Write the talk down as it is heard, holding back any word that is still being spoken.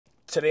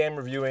Today I'm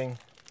reviewing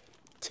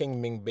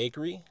Ting Ming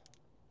Bakery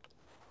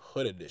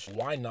Hood Edition.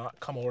 Why not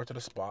come over to the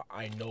spot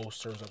I know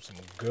serves up some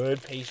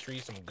good pastry,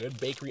 some good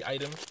bakery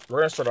items.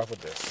 We're gonna start off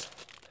with this.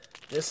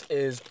 This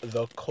is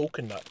the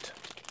coconut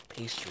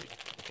pastry,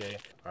 okay?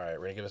 All right,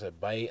 we're gonna give this a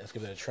bite. Let's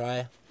give it a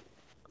try.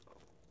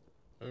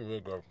 It's really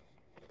good.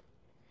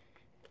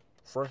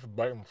 First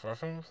bite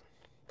impressions,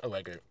 I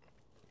like it.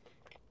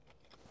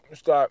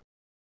 It's got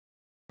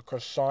a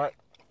croissant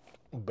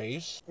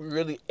base,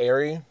 really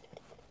airy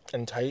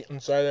and tight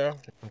inside there.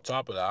 On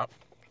top of that,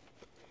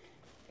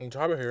 on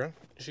top of here,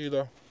 you see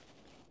the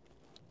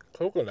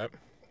coconut.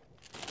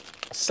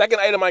 Second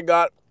item I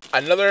got,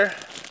 another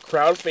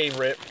crowd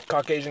favorite.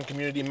 Caucasian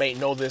community may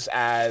know this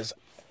as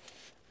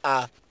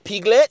a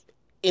piglet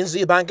in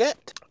the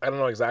baguette. I don't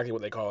know exactly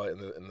what they call it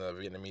in the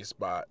Vietnamese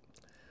spot.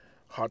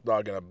 Hot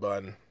dog in a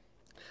bun.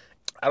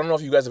 I don't know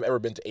if you guys have ever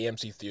been to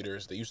AMC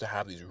theaters. They used to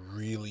have these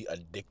really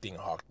addicting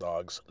hot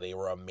dogs. They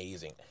were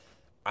amazing.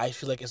 I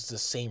feel like it's the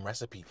same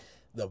recipe.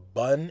 The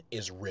bun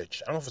is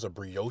rich. I don't know if it's a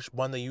brioche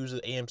bun they use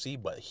at AMC,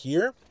 but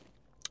here,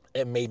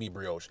 it may be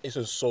brioche. It's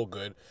just so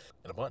good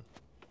in a bun.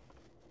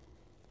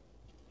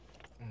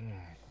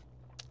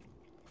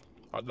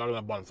 Hot dog in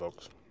a bun,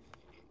 folks.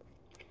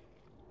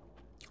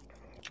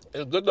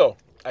 It's good, though.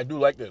 I do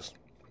like this.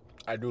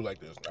 I do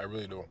like this. I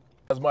really do.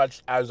 As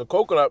much as a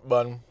coconut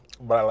bun,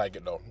 but I like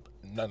it, though,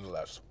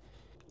 nonetheless.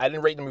 I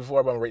didn't rate them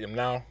before, but I'm going to rate them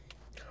now.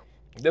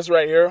 This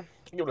right here,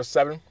 I give it a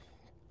 7.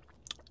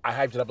 I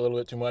hyped it up a little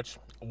bit too much.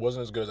 It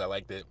wasn't as good as I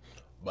liked it,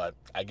 but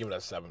I give it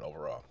a 7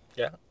 overall.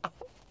 Yeah.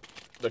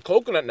 The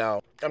coconut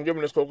now, I'm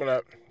giving this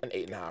coconut an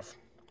 8.5.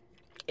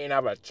 8.5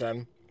 out of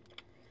 10.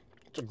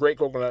 It's a great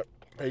coconut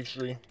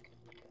pastry.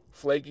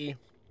 Flaky,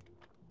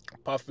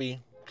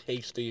 puffy,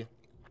 tasty,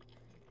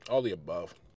 all the above.